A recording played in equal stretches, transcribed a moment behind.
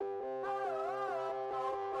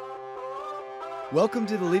Welcome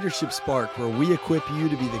to the Leadership Spark, where we equip you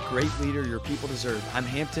to be the great leader your people deserve. I'm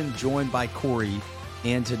Hampton, joined by Corey,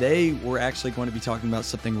 and today we're actually going to be talking about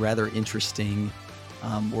something rather interesting.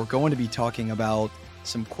 We're going to be talking about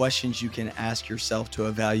some questions you can ask yourself to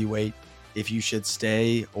evaluate if you should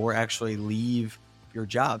stay or actually leave your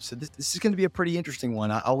job. So this is going to be a pretty interesting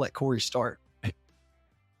one. I'll let Corey start.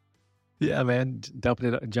 Yeah, man,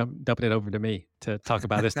 dumping it over to me to talk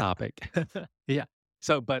about this topic. Yeah.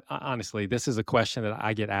 So, but honestly, this is a question that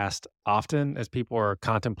I get asked often as people are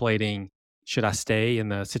contemplating, should I stay in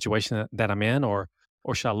the situation that I'm in, or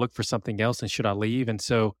should I look for something else, and should I leave? And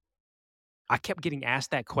so I kept getting asked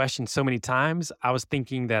that question so many times. I was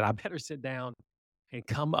thinking that I better sit down and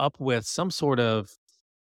come up with some sort of,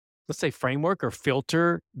 let's say, framework or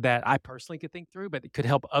filter that I personally could think through, but it could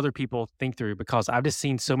help other people think through, because I've just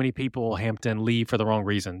seen so many people, Hampton, leave for the wrong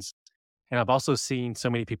reasons. And I've also seen so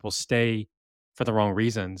many people stay for the wrong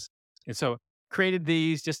reasons. And so created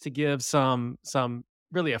these just to give some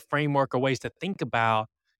really a framework or ways to think about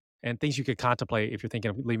and things you could contemplate if you're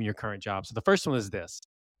thinking of leaving your current job. So the first one is this.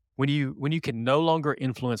 When you can no longer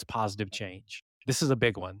influence positive change. This is a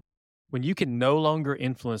big one. When you can no longer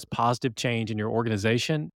influence positive change in your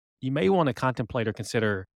organization, you may want to contemplate or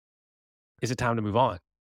consider, is it time to move on?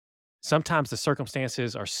 Sometimes the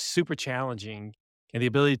circumstances are super challenging and the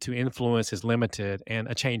ability to influence is limited, and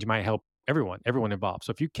a change might help everyone involved.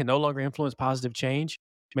 So if you can no longer influence positive change,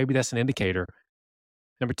 maybe that's an indicator.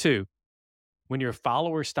 Number two, when your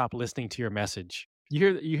followers stop listening to your message.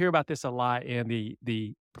 You hear about this a lot in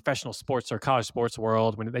the professional sports or college sports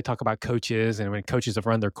world when they talk about coaches, and when coaches have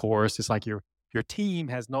run their course, it's like your team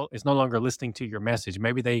is no longer listening to your message.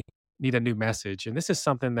 Maybe they need a new message. And this is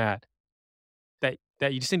something that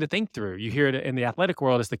you just need to think through. You hear it in the athletic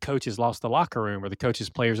world as the coaches lost the locker room, or the coaches'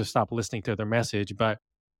 players have stopped listening to their message. But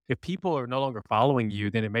if people are no longer following you,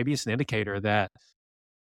 then maybe it's an indicator that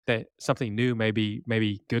something new may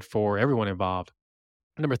be good for everyone involved.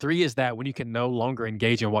 Number three is that when you can no longer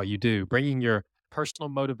engage in what you do, bringing your personal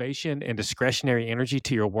motivation and discretionary energy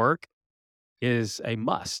to your work is a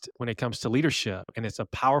must when it comes to leadership. And it's a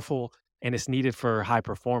powerful, and it's needed for high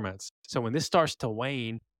performance. So when this starts to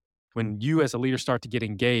wane, when you as a leader start to get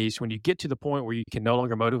engaged, when you get to the point where you can no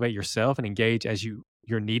longer motivate yourself and engage as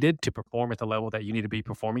you're needed to perform at the level that you need to be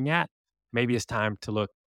performing at, maybe it's time to look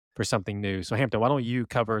for something new. So Hampton, why don't you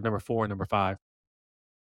cover number 4 and number 5?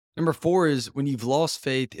 Number 4 is when you've lost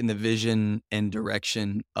faith in the vision and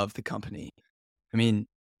direction of the company. I mean,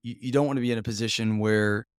 you don't want to be in a position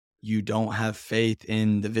where you don't have faith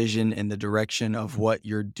in the vision and the direction of what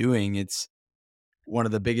you're doing. It's one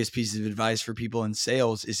of the biggest pieces of advice for people in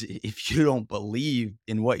sales is if you don't believe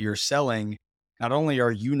in what you're selling, not only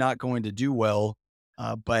are you not going to do well,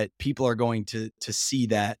 but people are going to see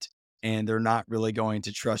that, and they're not really going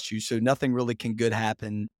to trust you. So nothing really can good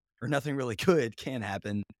happen, or nothing really good can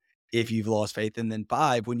happen if you've lost faith. And then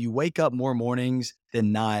 5, when you wake up more mornings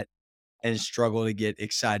than not and struggle to get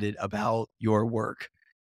excited about your work.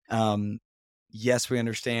 Yes, we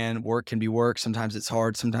understand work can be work. Sometimes it's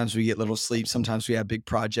hard. Sometimes we get little sleep. Sometimes we have big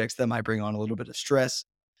projects that might bring on a little bit of stress.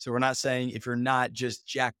 So we're not saying if you're not just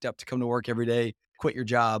jacked up to come to work every day, quit your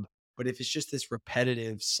job. But if it's just this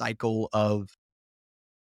repetitive cycle of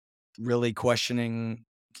really questioning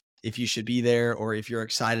if you should be there or if you're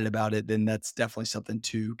excited about it, then that's definitely something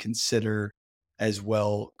to consider as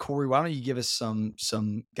well. Corey, why don't you give us some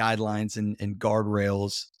guidelines and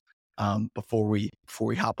guardrails before we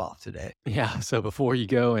hop off today? Yeah. So before you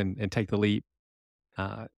go and take the leap,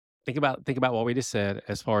 think about what we just said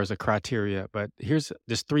as far as a criteria. But here's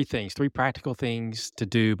just 3 practical things to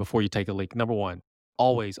do before you take a leap. Number 1,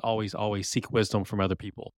 always seek wisdom from other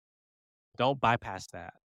people. Don't bypass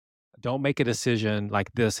that. Don't make a decision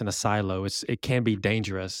like this in a silo. It can be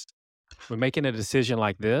dangerous. When making a decision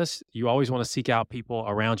like this, you always want to seek out people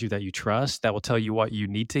around you that you trust that will tell you what you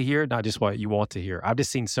need to hear, not just what you want to hear. I've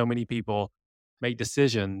just seen so many people make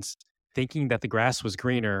decisions thinking that the grass was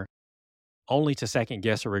greener, only to second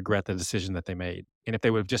guess or regret the decision that they made. And if they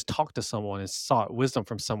would have just talked to someone and sought wisdom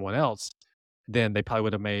from someone else, then they probably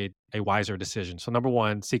would have made a wiser decision. So number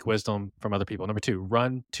 1, seek wisdom from other people. Number 2,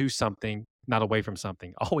 run to something, not away from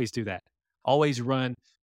something. Always do that. Always run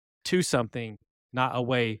to something, not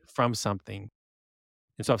away from something.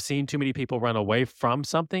 And so I've seen too many people run away from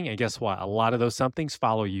something. And guess what? A lot of those somethings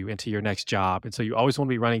follow you into your next job. And so you always want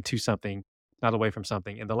to be running to something, not away from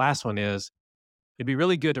something. And the last one is, it'd be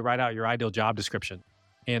really good to write out your ideal job description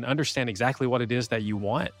and understand exactly what it is that you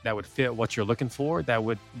want that would fit what you're looking for, that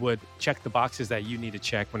would check the boxes that you need to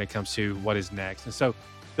check when it comes to what is next. And so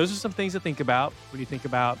those are some things to think about when you think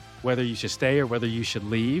about whether you should stay or whether you should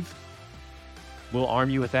leave. We'll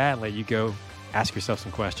arm you with that and let you go ask yourself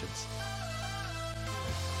some questions.